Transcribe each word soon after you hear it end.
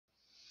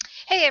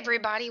Hey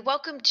everybody,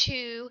 welcome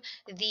to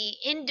the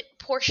end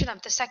portion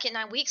of the second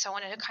 9 weeks. I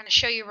wanted to kind of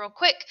show you real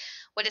quick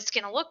what it's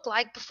going to look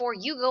like before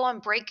you go on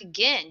break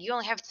again. You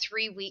only have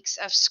 3 weeks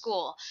of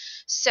school.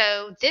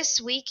 So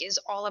this week is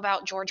all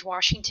about George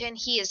Washington.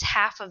 He is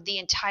half of the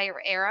entire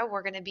era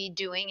we're going to be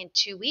doing in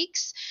 2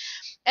 weeks.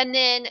 And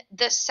then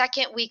the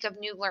second week of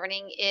new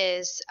learning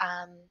is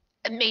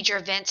major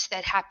events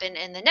that happen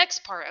in the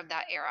next part of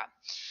that era.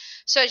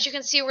 So as you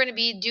can see, we're going to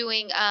be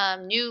doing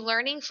new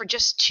learning for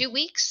just 2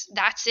 weeks.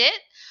 That's it.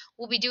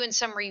 We'll be doing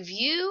some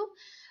review.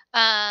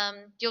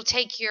 You'll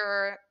take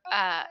your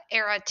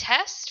ERA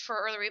test for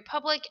Early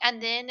Republic, and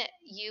then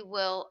you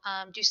will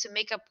do some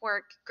makeup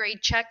work,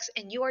 grade checks,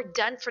 and you are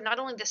done for not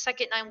only the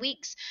second 9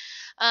 weeks,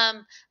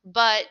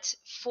 but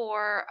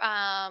for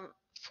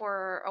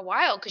a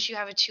while because you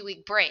have a 2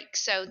 week break.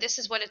 So this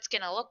is what it's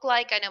going to look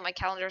like. I know my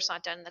calendar's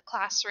not done in the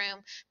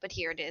classroom, but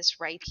here it is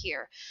right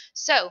here.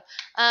 So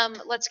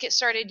let's get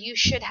started. You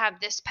should have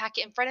this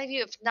packet in front of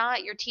you. If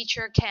not, your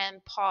teacher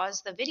can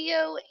pause the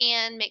video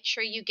and make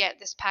sure you get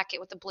this packet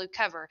with the blue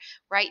cover.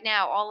 Right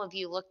now, all of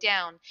you look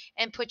down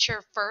and put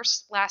your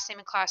first, last name,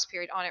 and class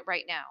period on it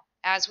right now.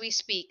 As we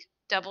speak,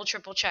 double,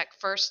 triple check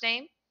first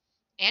name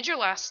and your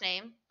last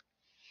name,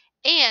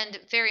 and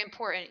very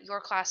important,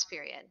 your class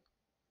period.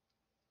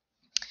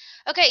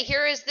 Okay,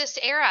 here is this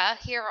era.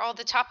 Here are all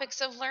the topics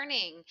of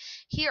learning.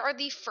 Here are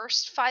the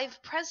first 5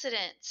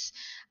 presidents.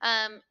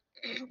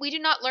 We do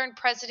not learn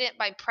president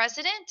by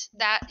president.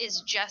 That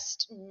is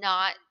just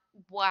not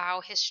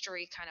how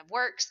history kind of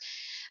works.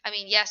 I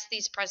mean, yes,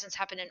 these presidents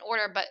happen in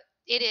order, but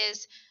it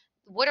is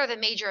what are the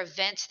major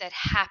events that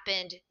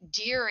happened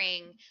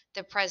during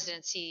the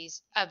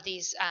presidencies of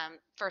these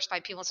first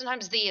 5 people.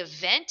 Sometimes the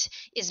event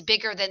is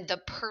bigger than the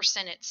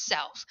person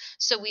itself.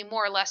 So we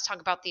more or less talk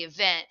about the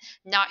event,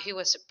 not who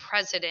was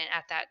president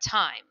at that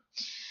time.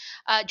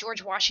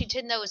 George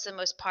Washington, though, is the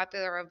most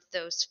popular of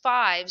those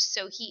 5.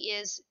 So he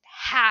is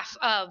half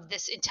of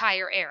this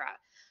entire era.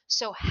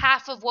 So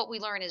half of what we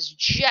learn is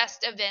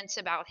just events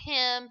about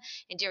him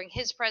and during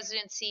his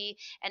presidency.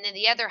 And then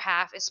the other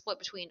half is split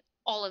between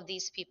all of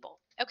these people.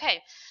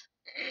 Okay,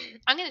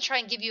 I'm going to try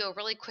and give you a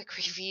really quick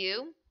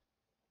review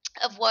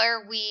of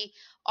where we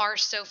are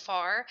so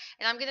far.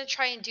 And I'm going to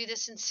try and do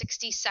this in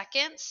 60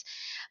 seconds.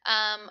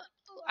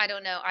 I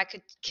don't know. I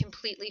could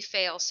completely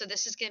fail. So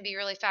this is going to be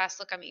really fast.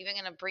 Look, I'm even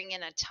going to bring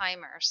in a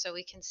timer so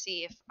we can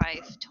see if I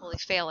totally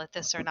fail at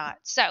this or not.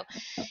 So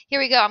here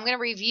we go. I'm going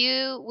to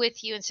review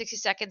with you in 60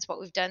 seconds what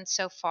we've done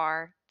so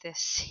far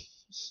this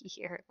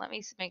year. Let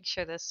me make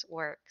sure this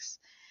works.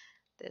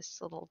 This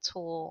little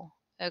tool.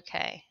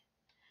 Okay.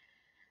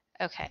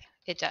 Okay,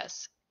 it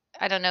does.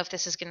 I don't know if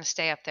this is going to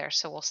stay up there,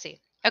 so we'll see.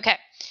 Okay.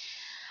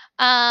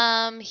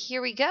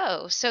 Here we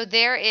go. So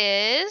there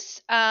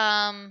is,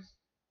 I'm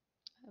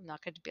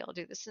not going to be able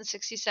to do this in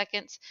 60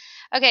 seconds.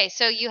 Okay,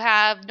 so you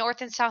have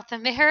North and South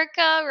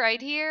America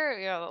right here.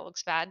 Oh, that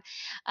looks bad.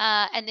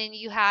 And then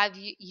you have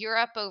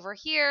Europe over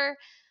here.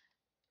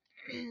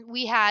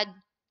 We had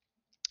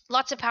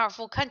lots of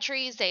powerful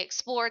countries. They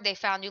explored, they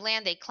found new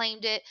land, they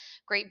claimed it.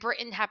 Great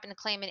Britain happened to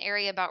claim an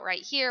area about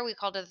right here. We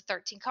called it the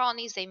 13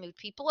 colonies. They moved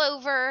people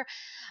over.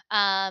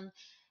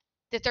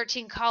 The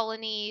 13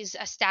 colonies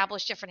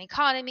established different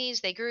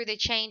economies. They grew, they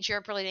changed.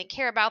 Europe really didn't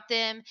care about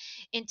them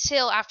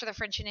until after the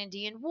French and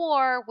Indian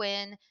War,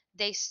 when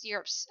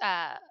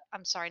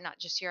I'm sorry, not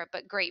just Europe,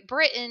 but Great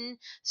Britain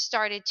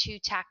started to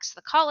tax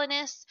the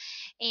colonists,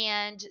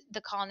 and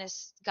the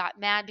colonists got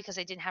mad because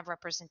they didn't have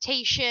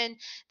representation.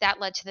 That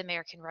led to the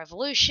American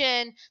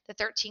Revolution. The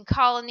 13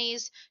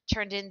 colonies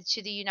turned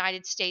into the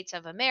United States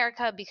of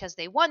America because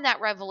they won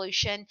that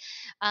revolution.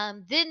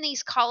 Then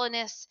these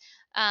colonists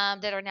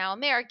that are now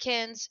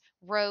Americans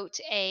wrote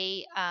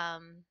a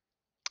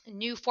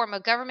new form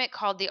of government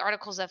called the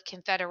Articles of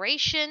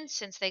Confederation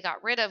since they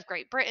got rid of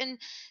Great Britain.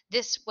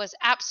 This was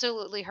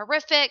absolutely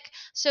horrific.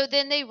 So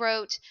then they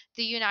wrote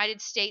the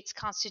United States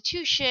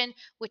Constitution,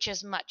 which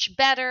is much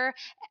better.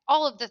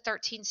 All of the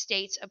 13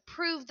 states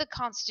approved the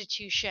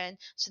Constitution,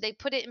 so they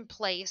put it in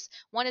place.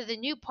 One of the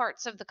new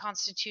parts of the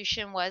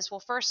Constitution was, well,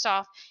 first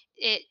off,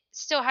 it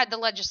still had the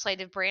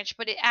legislative branch,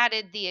 but it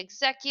added the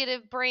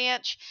executive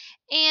branch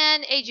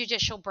and a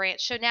judicial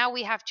branch. So now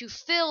we have to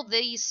fill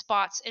these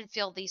spots and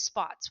fill these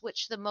spots,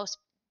 which the most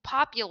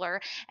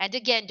popular, and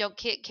again, don't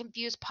get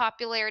confused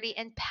popularity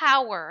and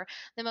power.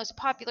 The most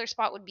popular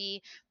spot would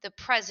be the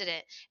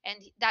president, and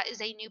that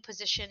is a new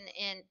position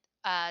in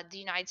the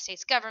United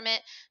States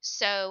government.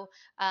 So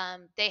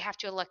they have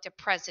to elect a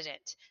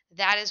president.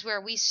 That is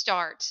where we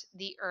start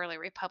the early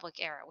Republic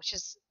era, which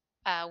is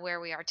where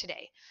we are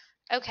today.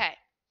 Okay.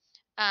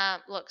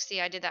 Look,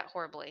 see, I did that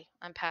horribly.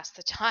 I'm past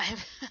the time.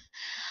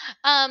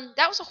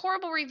 That was a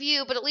horrible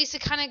review, but at least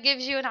it kind of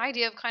gives you an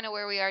idea of kind of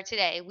where we are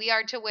today. We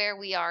are to where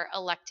we are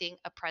electing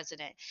a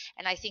president,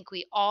 and I think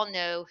we all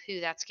know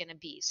who that's going to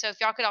be. So if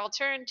y'all could all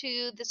turn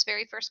to this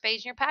very first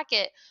page in your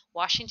packet,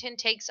 Washington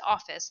takes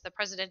office, the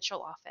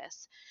presidential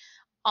office.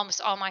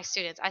 Almost all my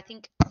students, I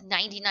think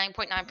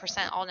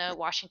 99.9% all know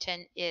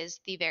Washington is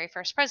the very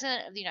first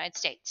president of the United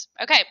States.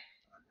 Okay.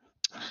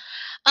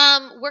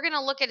 We're going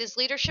to look at his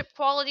leadership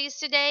qualities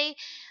today.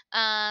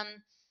 Um,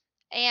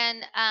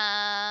 and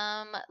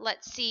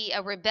let's see,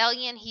 a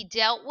rebellion he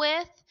dealt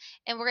with.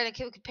 And we're going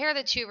to compare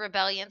the two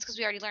rebellions because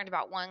we already learned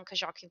about one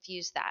because y'all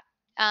confused that.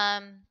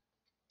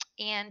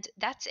 And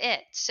that's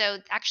it. So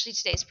actually,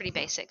 today's pretty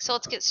basic. So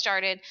let's get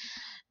started.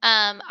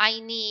 I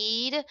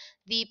need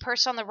the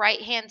person on the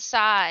right hand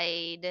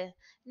side.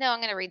 No, I'm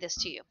going to read this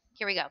to you.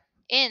 Here we go.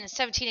 In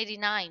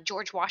 1789,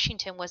 George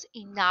Washington was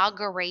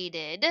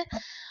inaugurated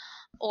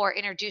or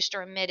introduced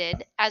or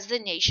admitted as the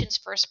nation's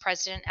first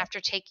president after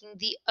taking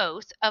the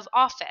oath of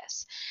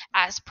office.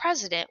 As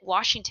president,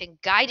 Washington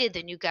guided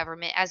the new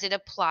government as it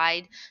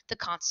applied the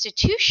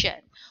Constitution.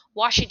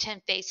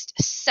 Washington faced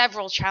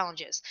several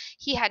challenges.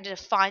 He had to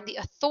define the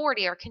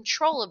authority or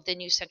control of the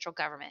new central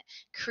government,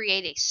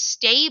 create a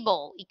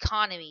stable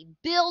economy,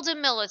 build a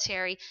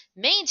military,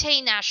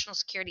 maintain national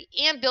security,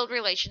 and build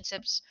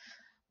relationships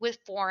with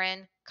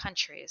foreign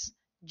countries.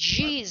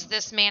 Geez,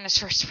 this man as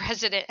first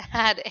president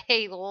had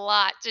a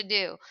lot to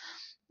do.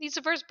 He's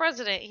the first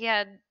president. He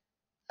had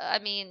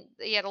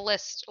a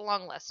list, a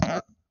long list.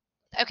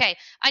 Okay,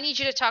 I need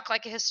you to talk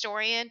like a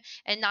historian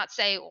and not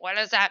say, what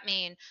does that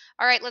mean?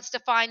 All right, let's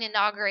define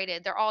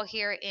inaugurated. They're all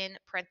here in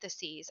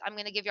parentheses. I'm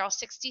going to give you all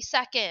 60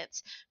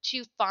 seconds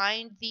to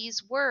find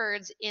these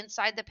words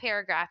inside the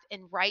paragraph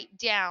and write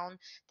down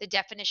the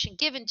definition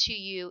given to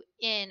you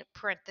in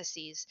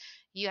parentheses.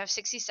 You have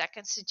 60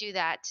 seconds to do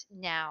that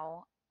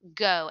now.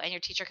 Go, and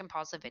your teacher can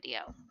pause the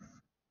video.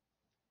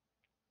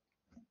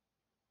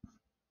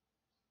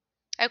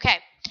 Okay.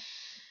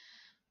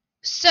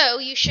 So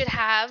you should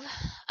have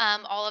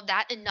all of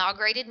that.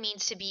 Inaugurated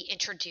means to be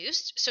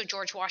introduced. So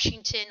George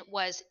Washington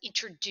was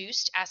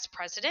introduced as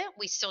president.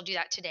 We still do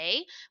that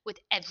today with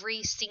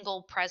every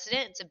single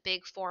president. It's a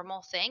big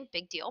formal thing,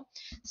 big deal.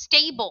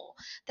 Stable,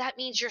 that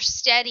means you're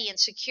steady and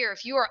secure.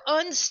 If you are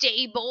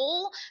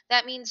unstable,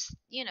 that means,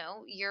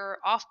 you're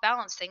off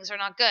balance. Things are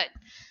not good.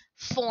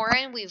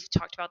 Foreign, we've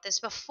talked about this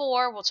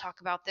before. We'll talk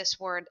about this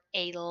word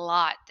a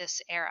lot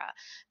this era.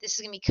 This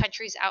is going to be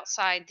countries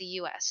outside the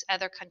US,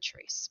 other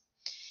countries.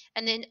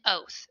 And then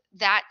oath.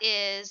 That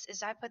is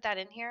I put that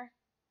in here?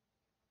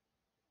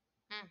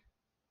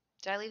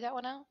 Did I leave that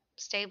one out?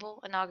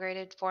 Stable,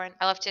 inaugurated, foreign.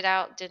 I left it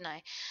out, didn't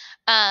I?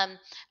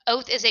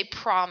 Oath is a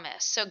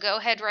promise. So go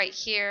ahead right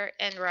here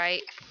and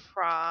write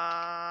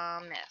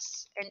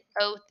promise. An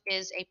oath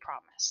is a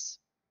promise.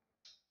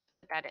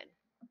 Put that in.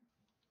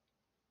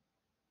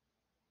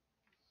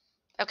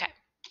 Okay.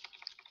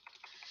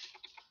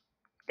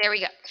 There we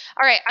go.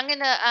 All right,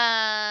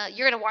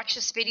 you're gonna watch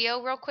this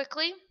video real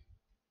quickly,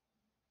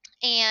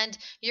 and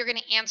you're going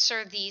to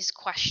answer these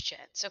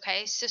questions.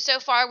 Okay, so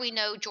far we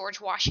know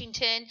George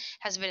Washington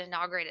has been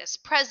inaugurated as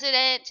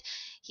president.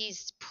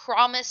 He's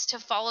promised to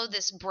follow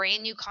this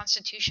brand new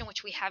constitution,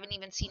 which we haven't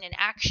even seen in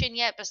action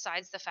yet,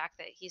 besides the fact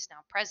that he's now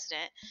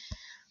president.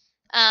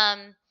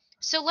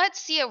 So let's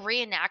see a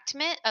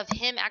reenactment of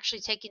him actually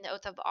taking the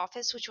oath of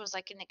office, which was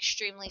like an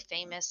extremely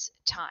famous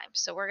time.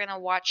 So we're going to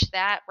watch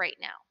that right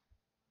now.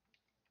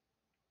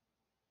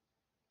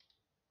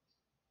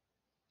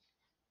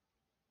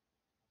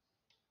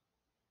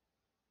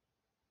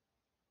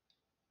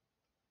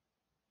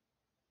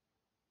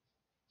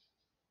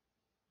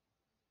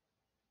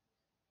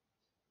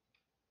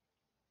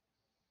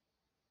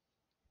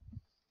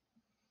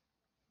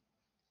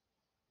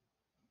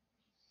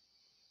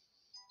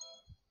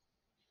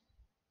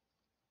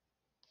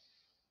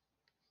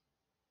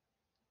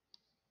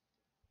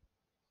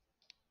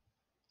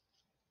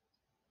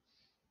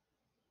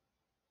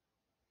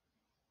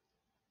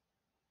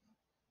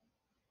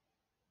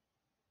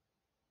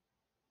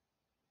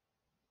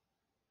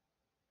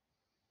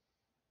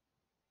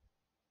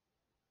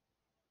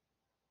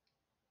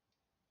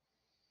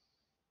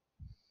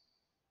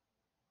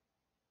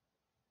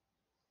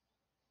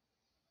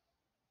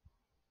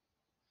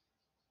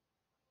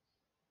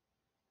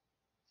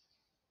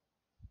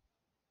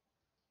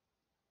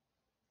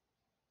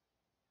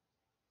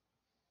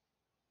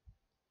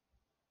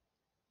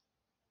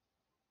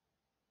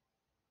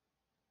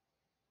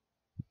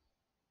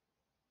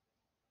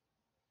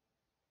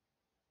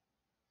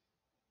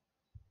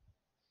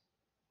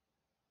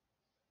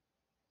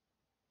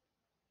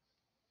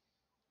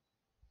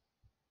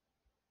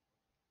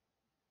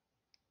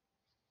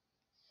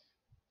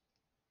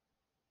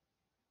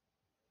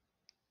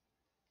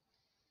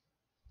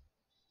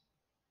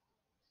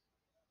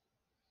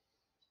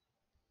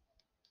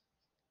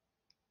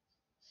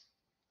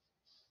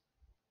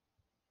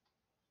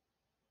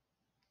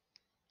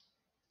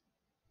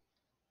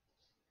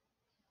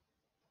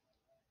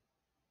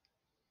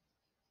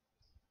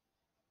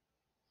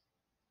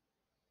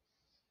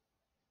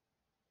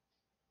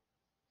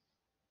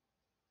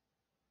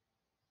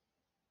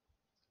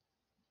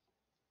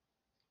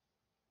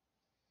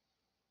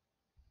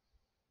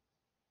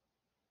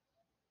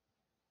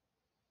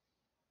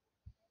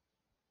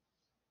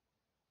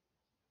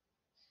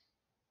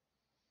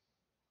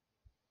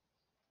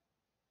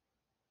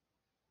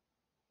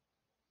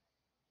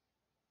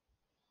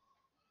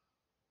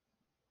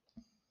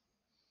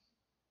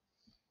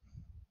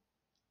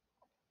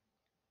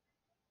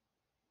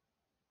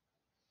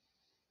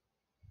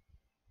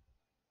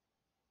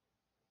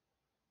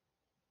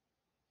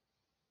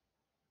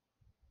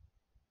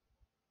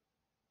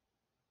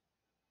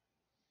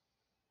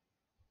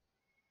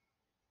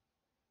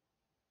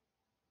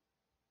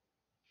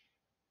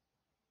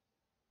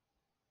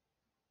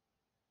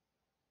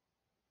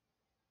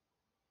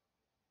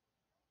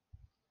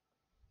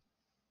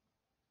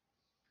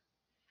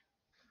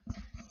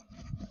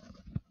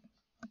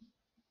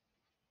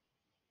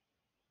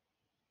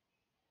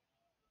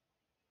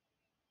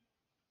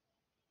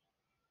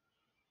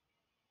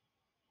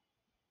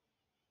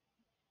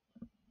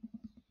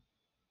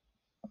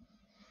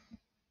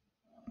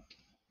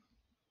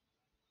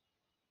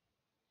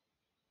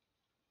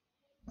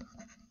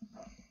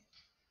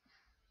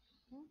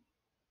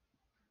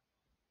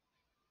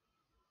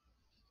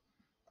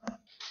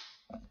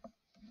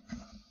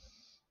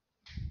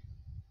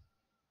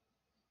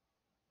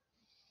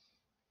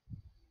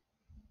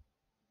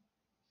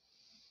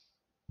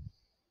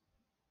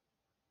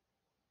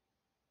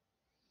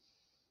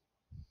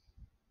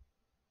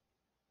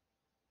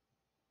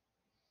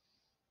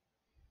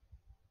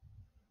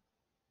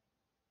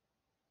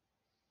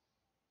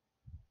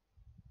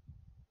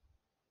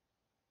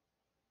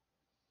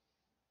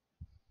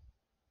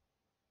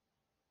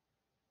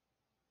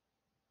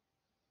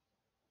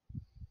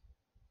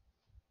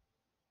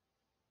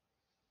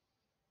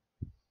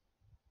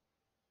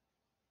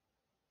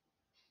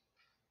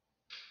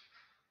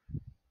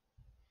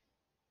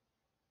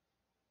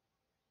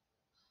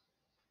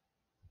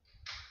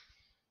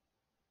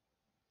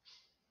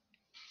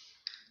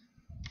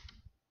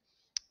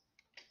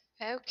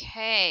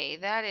 Okay,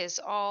 that is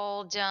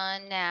all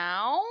done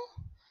now.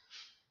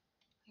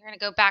 You're going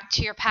to go back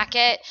to your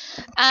packet.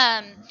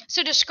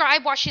 So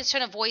describe Washington's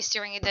tone of voice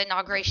during the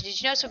inauguration.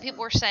 Did you notice what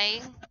people were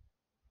saying?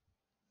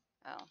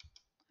 Oh,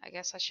 I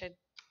guess I should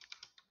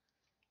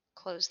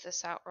close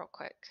this out real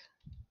quick.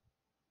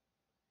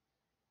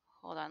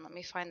 Hold on, let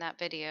me find that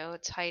video.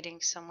 It's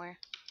hiding somewhere.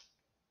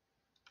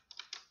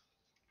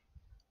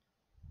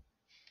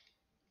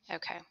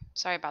 Okay,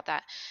 sorry about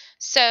that.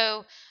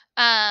 So,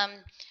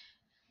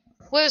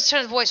 what was the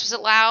tone of voice? Was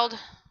it loud?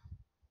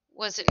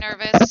 Was it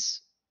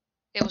nervous?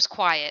 It was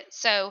quiet.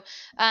 So,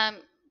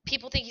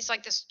 people think he's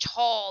like this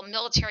tall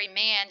military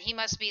man. He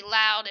must be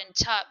loud and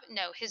tough.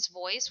 No, his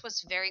voice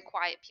was very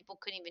quiet. People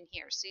couldn't even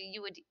hear. So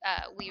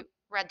we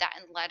read that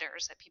in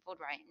letters that people would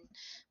write, and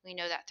we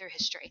know that through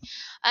history.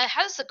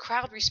 How does the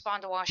crowd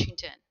respond to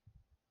Washington?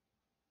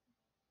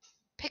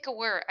 Pick a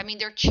word. I mean,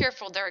 they're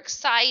cheerful. They're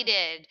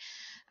excited.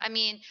 I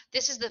mean,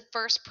 this is the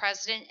first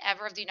president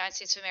ever of the United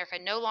States of America.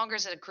 No longer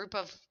is it a group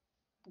of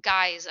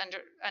guys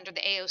under the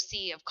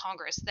AOC of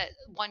Congress that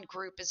one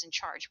group is in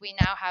charge. We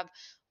now have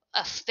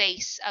a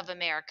face of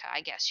America,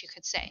 I guess you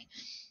could say.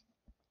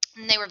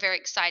 And they were very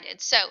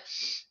excited. So,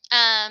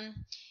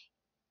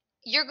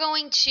 you're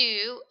going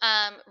to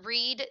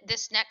read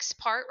this next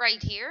part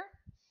right here.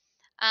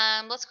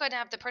 Let's go ahead and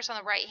have the person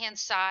on the right hand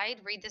side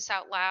read this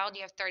out loud.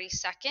 You have 30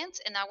 seconds,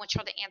 and I want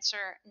y'all to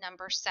answer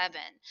number 7.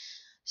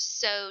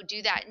 So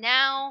do that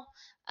now.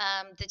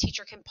 The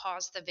teacher can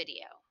pause the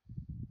video.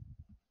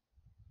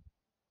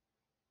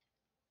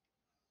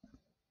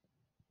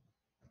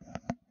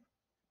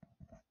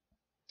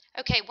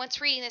 Okay, once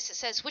reading this, it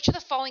says, which of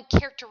the following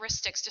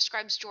characteristics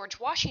describes George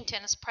Washington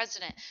as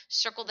president?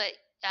 Circle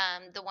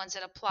the ones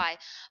that apply.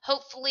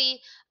 Hopefully,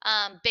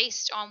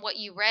 based on what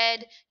you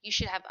read, you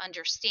should have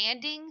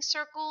understanding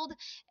circled,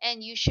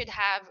 and you should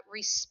have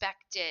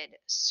respected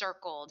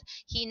circled.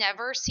 He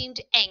never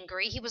seemed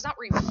angry. He was not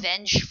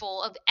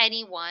revengeful of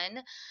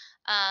anyone.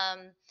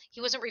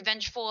 He wasn't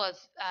revengeful of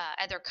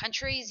other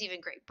countries, even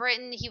Great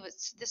Britain.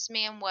 This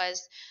man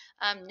was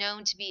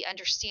known to be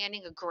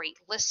understanding, a great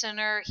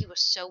listener. He was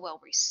so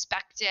well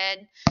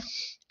respected.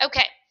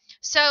 Okay,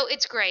 so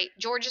it's great.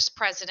 George is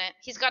president.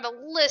 He's got a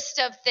list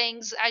of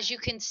things, as you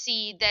can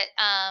see, that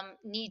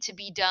need to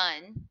be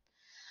done.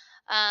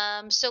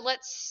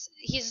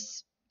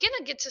 He's going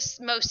to get to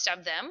most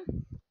of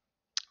them,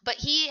 but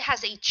he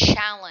has a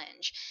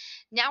challenge.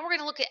 Now we're going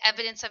to look at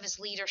evidence of his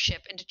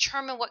leadership and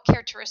determine what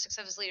characteristics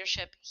of his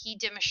leadership he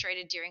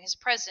demonstrated during his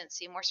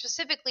presidency. More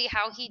specifically,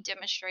 how he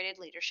demonstrated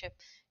leadership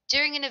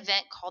during an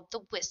event called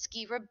the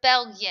Whiskey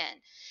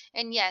Rebellion.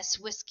 And yes,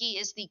 whiskey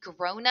is the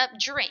grown-up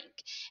drink.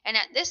 And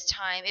at this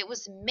time, it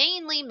was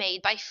mainly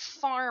made by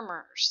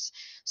farmers.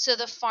 So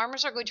the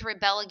farmers are going to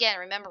rebel again.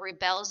 Remember,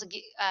 rebel is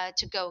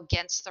to go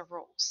against the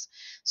rules.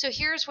 So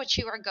here's what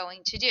you are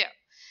going to do.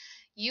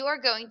 You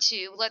are going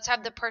to, let's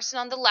have the person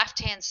on the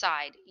left-hand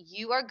side.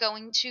 You are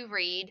going to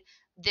read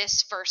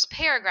this first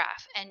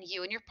paragraph, and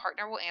you and your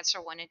partner will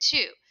answer 1 and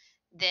 2.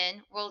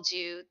 Then we'll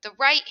do the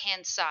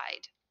right-hand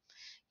side.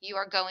 You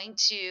are going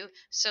to,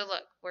 so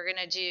look, we're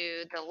going to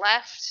do the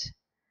left,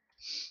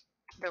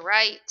 the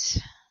right,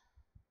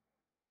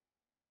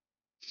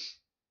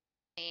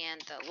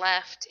 and the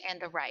left and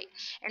the right.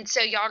 And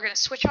so y'all are going to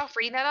switch off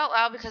reading that out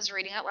loud, because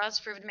reading out loud is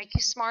proven to make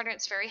you smarter.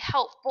 It's very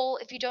helpful.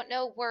 If you don't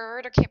know a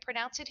word or can't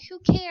pronounce it, who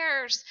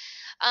cares?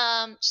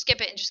 Skip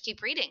it and just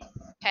keep reading,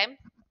 okay?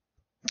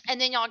 And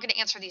then y'all are going to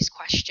answer these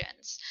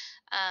questions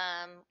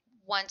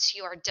once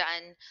you are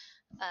done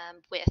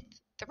with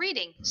the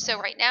reading. So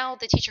right now,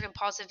 the teacher can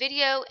pause the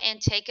video and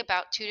take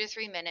about 2 to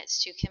 3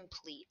 minutes to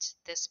complete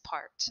this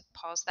part.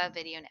 Pause that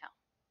video now.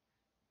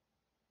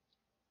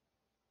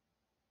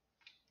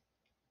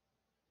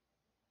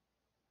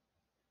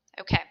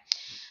 Okay,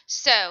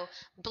 so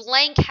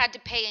blank had to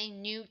pay a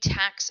new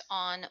tax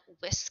on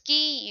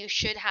whiskey. You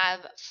should have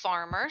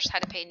farmers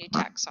had to pay a new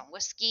tax on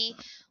whiskey.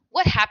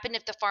 What happened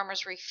if the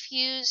farmers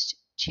refused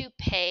to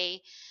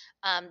pay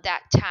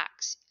that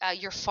tax?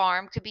 Your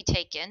farm could be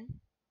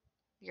taken.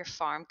 Your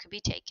farm could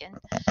be taken.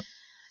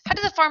 How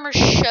did the farmers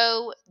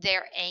show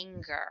their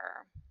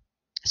anger?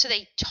 So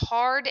they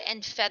tarred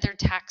and feathered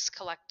tax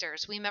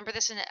collectors. We remember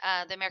this in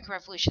the American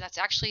Revolution.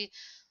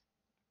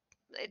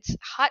 It's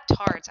hot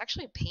tar. It's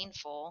actually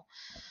painful.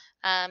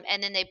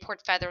 And then they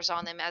poured feathers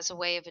on them as a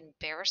way of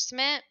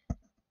embarrassment.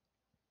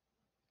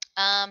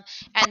 And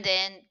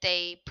then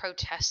they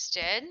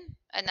protested,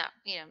 and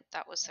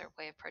that was their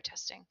way of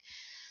protesting.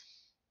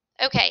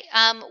 Okay,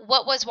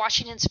 what was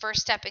Washington's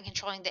first step in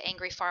controlling the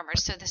angry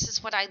farmers? So this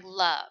is what I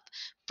love.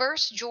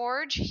 First,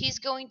 George, he's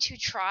going to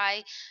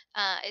try,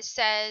 it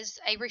says,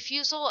 a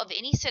refusal of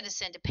any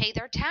citizen to pay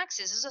their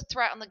taxes is a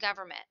threat on the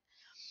government.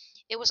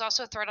 It was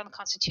also a threat on the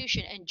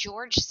Constitution, and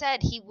George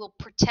said he will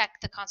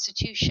protect the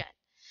Constitution.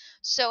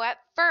 So at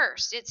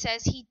first, it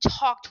says he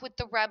talked with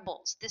the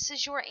rebels. This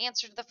is your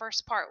answer to the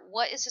first part.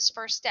 What is his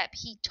first step?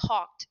 He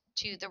talked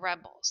to the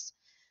rebels,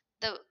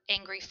 the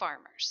angry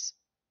farmers.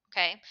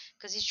 Okay?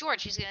 Because he's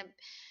George. He's going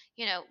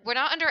to, we're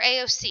not under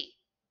AOC.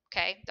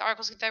 Okay, the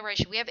Articles of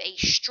Confederation. We have a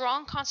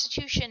strong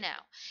constitution now,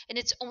 and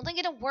it's only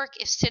going to work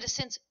if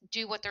citizens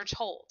do what they're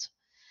told.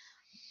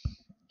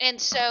 And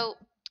so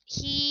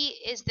he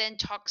is then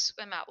talks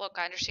about, look,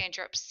 I understand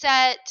you're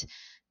upset,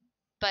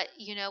 but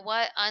you know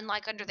what?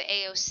 Unlike under the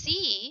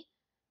AOC,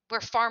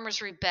 where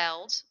farmers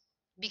rebelled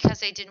because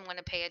they didn't want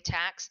to pay a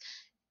tax,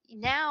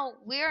 now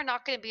we are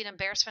not going to be an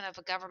embarrassment of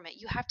a government.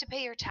 You have to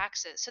pay your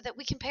taxes so that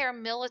we can pay our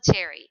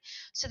military,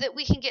 so that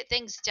we can get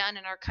things done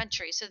in our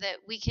country, so that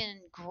we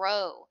can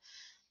grow.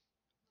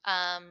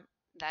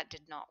 That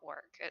did not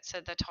work. It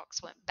said the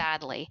talks went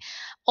badly.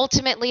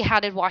 Ultimately,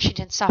 how did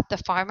Washington stop the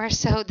farmers?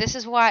 So this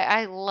is why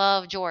I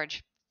love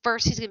George.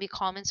 First, he's going to be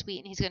calm and sweet,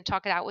 and he's going to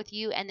talk it out with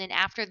you. And then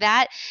after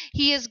that,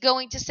 he is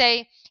going to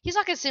say he's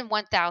not going to send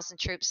 1,000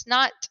 troops,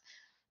 not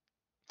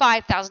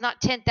 5,000,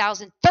 not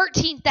 10,000,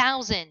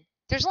 13,000.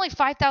 There's only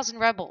 5,000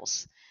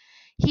 rebels.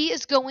 He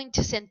is going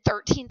to send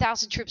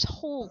 13,000 troops.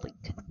 Holy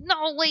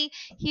cannoli.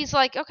 He's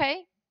like,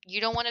 okay, you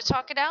don't want to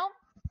talk it out?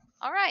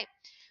 All right.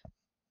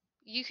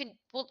 You can,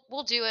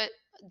 we'll do it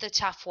the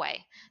tough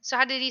way. So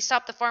how did he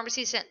stop the farmers?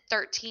 He sent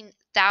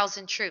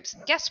 13,000 troops.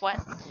 Guess what?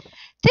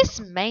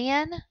 This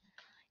man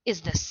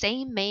is the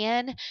same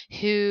man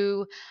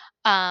who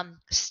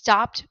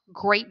stopped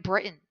Great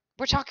Britain.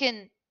 We're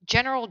talking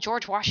General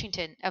George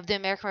Washington of the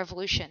American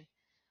Revolution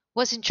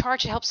was in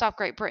charge to help stop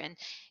Great Britain.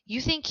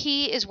 You think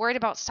he is worried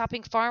about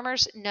stopping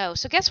farmers? No.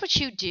 So guess what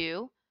you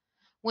do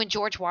when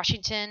George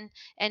Washington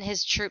and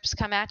his troops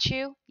come at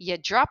you? You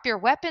drop your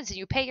weapons and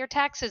you pay your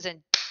taxes,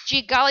 and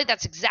gee golly,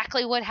 that's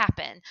exactly what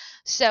happened.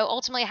 So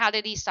ultimately, how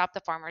did he stop the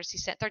farmers? He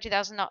sent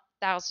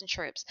 30,000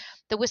 troops.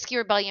 The Whiskey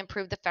Rebellion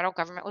proved the federal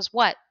government was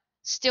what?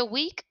 Still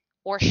weak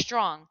or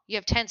strong? You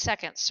have 10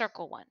 seconds.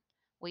 Circle one.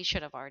 We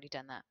should have already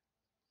done that.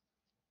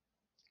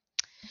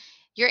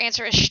 Your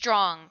answer is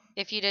strong.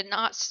 If you did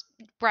not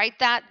write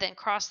that, then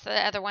cross the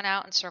other one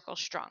out and circle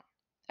strong.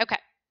 Okay.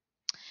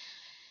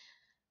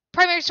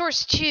 Primary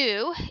source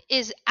 2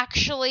 is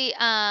actually,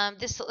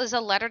 this is a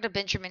letter to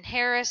Benjamin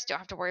Harris. Don't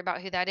have to worry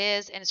about who that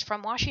is. And it's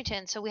from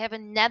Washington. So we have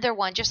another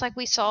one, just like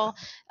we saw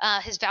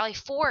his Valley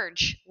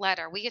Forge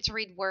letter. We get to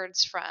read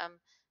words from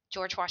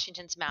George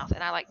Washington's mouth.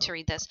 And I like to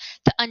read this.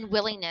 The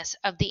unwillingness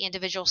of the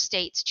individual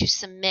states to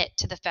submit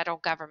to the federal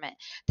government.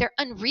 Their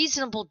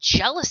unreasonable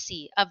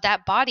jealousy of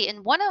that body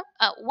and one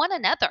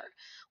another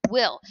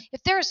will,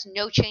 if there is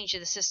no change in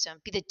the system,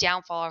 be the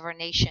downfall of our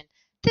nation.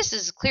 This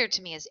is clear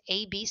to me as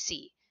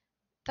ABC.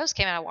 Those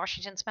came out of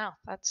Washington's mouth.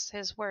 That's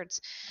his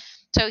words.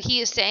 So he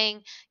is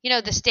saying,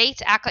 the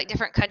states act like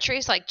different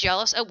countries, like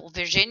jealous. Oh, well,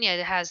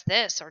 Virginia has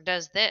this or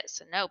does this.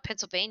 And no,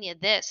 Pennsylvania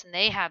this, and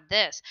they have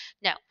this.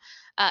 No.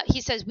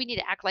 He says we need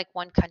to act like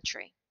one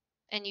country.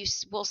 And you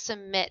will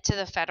submit to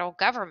the federal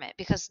government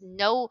because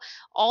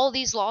all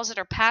these laws that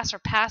are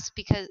passed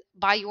because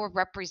by your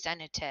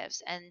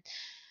representatives. And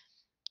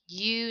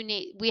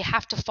we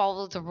have to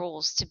follow the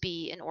rules to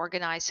be an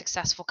organized,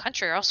 successful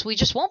country, or else we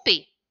just won't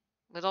be.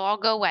 It'll all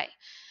go away.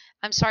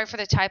 I'm sorry for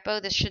the typo.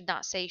 This should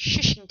not say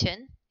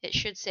Shishington. It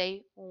should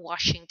say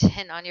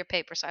Washington on your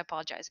paper, so I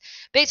apologize.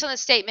 Based on the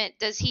statement,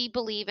 does he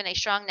believe in a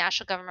strong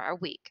national government or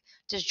weak?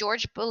 Does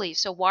George believe?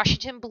 So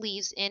Washington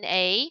believes in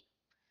a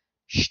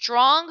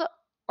strong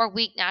or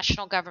weak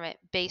national government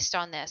based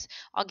on this.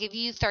 I'll give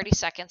you 30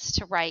 seconds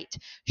to write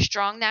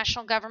strong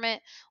national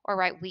government or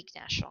write weak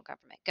national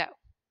government. Go.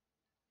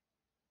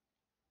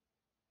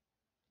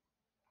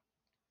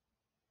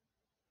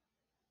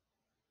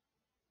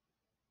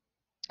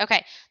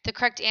 Okay, the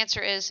correct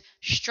answer is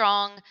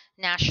strong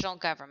national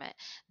government.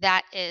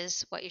 That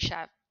is what you should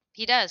have.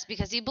 He does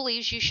because he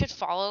believes you should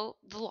follow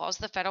the laws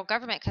of the federal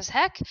government because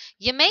heck,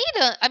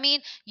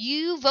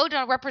 you voted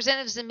on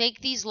representatives to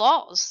make these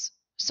laws.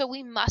 So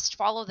we must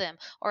follow them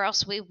or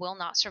else we will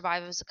not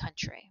survive as a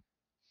country.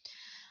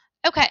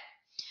 Okay.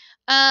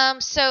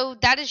 So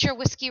that is your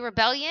Whiskey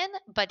Rebellion,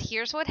 but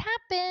here's what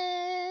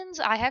happens.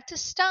 I have to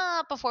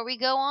stop before we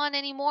go on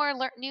any more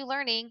new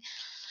learning.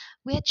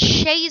 We had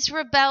Shays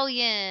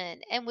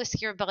Rebellion and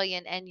Whiskey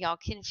Rebellion, and y'all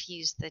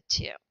confused the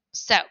two.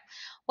 So,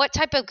 what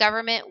type of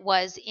government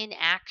was in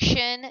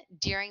action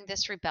during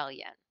this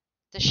rebellion?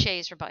 The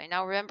Shays Rebellion.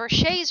 Now, remember,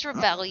 Shays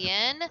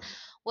Rebellion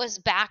was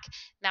back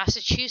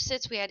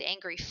Massachusetts. We had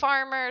angry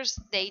farmers.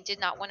 They did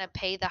not want to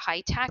pay the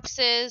high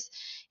taxes,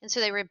 and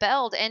so they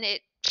rebelled. And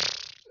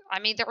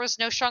there was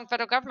no strong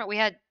federal government. We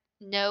had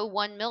no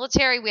one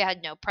military. We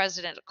had no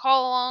president to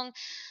call along.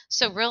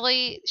 So,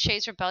 really,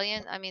 Shays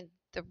Rebellion,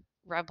 the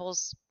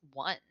rebels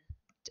won.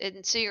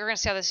 And so you're going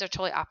to see how this are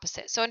totally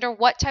opposite. So under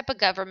what type of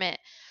government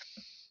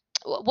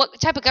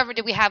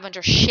did we have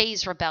under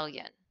Shays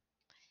Rebellion?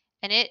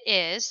 And it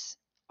is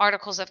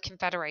Articles of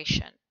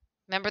Confederation.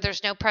 Remember,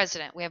 there's no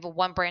president. We have a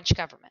one-branch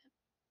government.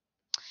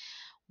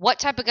 What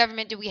type of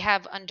government do we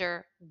have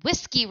under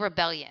Whiskey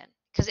Rebellion?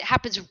 Because it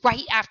happens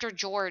right after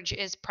George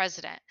is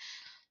president.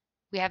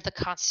 We have the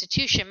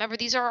Constitution. Remember,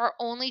 these are our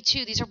only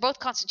two. These are both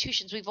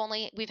constitutions.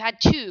 We've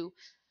had two.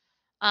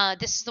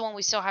 This is the one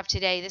we still have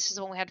today. This is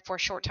the one we had for a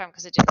short time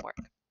because it didn't work.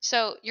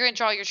 So you're going to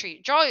draw your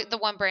tree. Draw the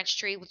one branch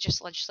tree with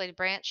just legislative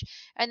branch,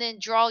 and then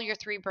draw your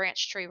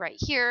 3-branch tree right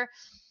here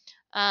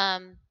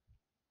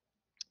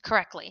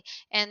correctly.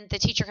 And the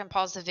teacher can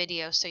pause the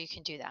video so you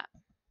can do that.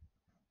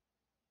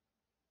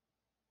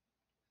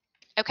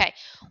 Okay,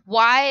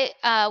 why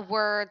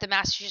were the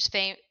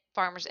Massachusetts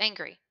farmers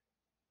angry?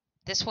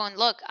 This one,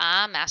 look,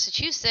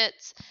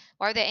 Massachusetts.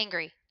 Why are they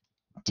angry?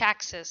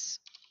 Taxes.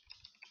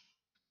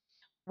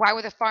 Why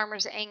were the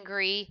farmers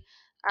angry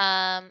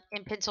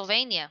in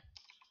Pennsylvania?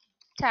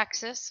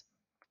 Taxes.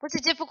 Was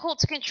it difficult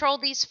to control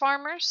these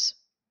farmers?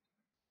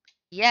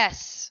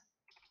 Yes.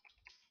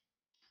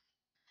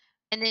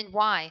 And then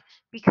why?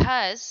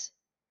 Because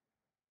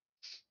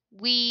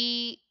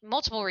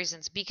multiple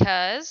reasons.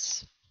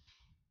 Because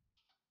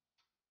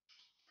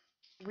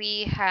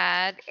we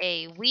had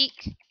a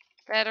weak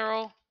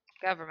federal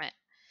government.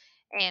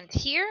 And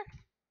here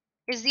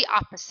is the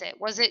opposite.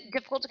 Was it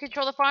difficult to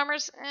control the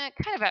farmers?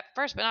 Kind of at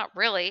first, but not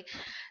really.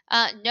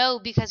 No,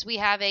 because we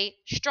have a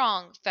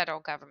strong federal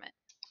government.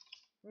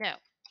 No,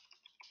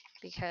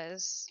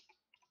 because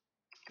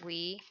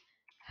we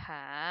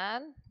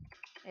had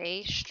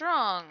a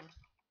strong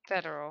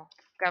federal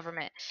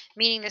government.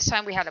 Meaning this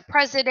time we had a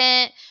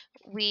president.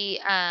 We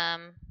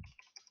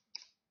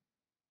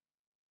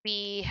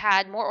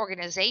had more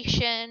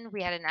organization.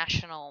 We had a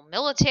national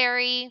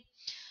military.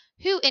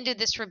 Who ended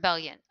this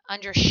rebellion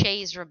under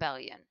Shays'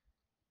 Rebellion?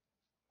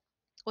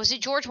 Was it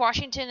George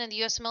Washington and the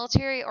U.S.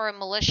 military, or a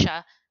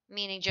militia,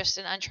 meaning just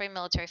an untrained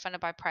military funded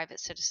by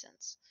private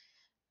citizens?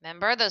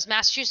 Remember, those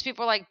Massachusetts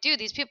people were like, dude,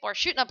 these people are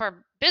shooting up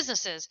our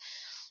businesses.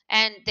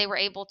 And they were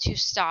able to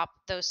stop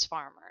those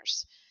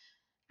farmers.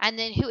 And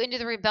then who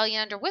ended the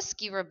rebellion under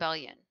Whiskey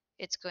Rebellion?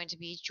 It's going to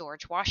be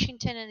George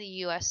Washington and the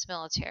U.S.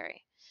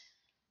 military.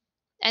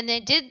 And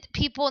then did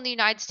people in the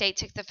United States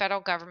take the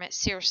federal government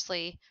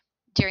seriously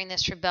during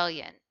this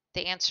rebellion?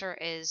 The answer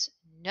is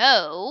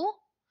no,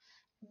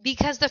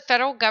 because the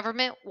federal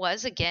government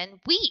was,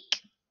 again,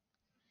 weak.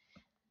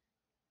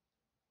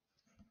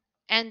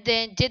 And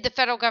then did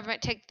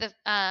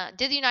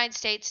the United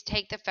States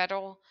take the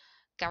federal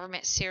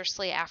government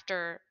seriously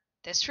after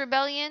this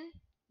rebellion?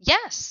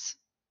 Yes,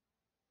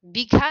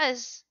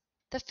 because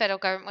the federal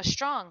government was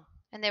strong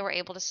and they were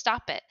able to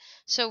stop it.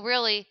 So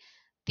really,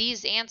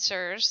 these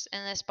answers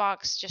in this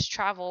box just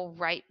travel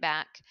right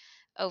back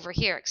over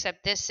here,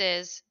 except this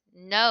is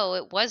no,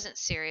 it wasn't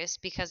serious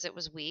because it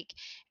was weak,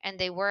 and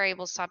they were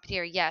able to stop it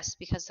here, yes,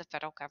 because the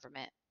federal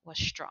government was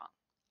strong.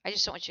 I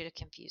just don't want you to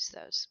confuse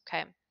those,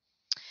 okay?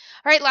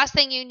 All right, last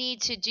thing you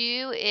need to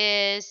do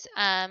is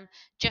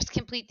just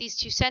complete these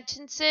 2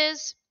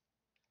 sentences.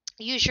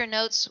 Use your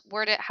notes,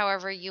 word it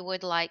however you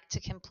would like to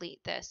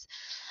complete this.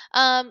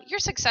 You're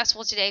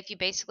successful today if you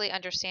basically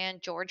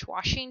understand George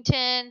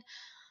Washington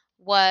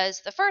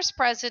was the first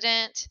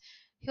president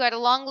who had a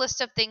long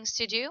list of things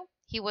to do.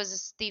 He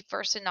was the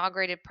first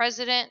inaugurated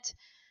president.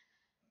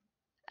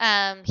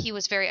 He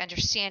was very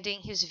understanding.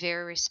 He was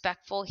very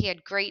respectful. He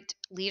had great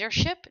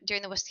leadership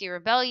during the Whiskey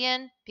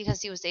Rebellion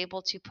because he was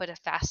able to put a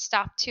fast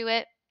stop to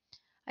it.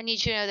 I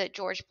need you to know that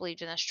George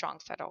believed in a strong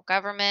federal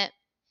government.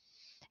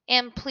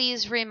 And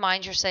please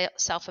remind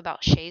yourself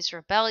about Shays'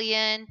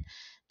 Rebellion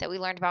that we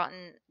learned about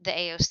in the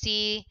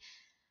AOC,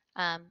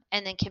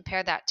 and then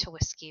compare that to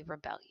Whiskey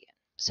Rebellion.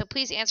 So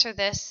please answer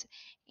this,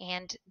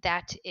 and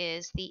that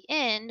is the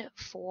end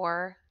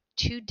for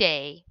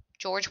today.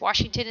 George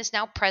Washington is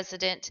now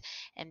president,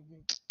 and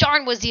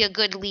darn was he a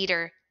good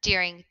leader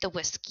during the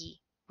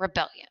Whiskey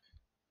Rebellion.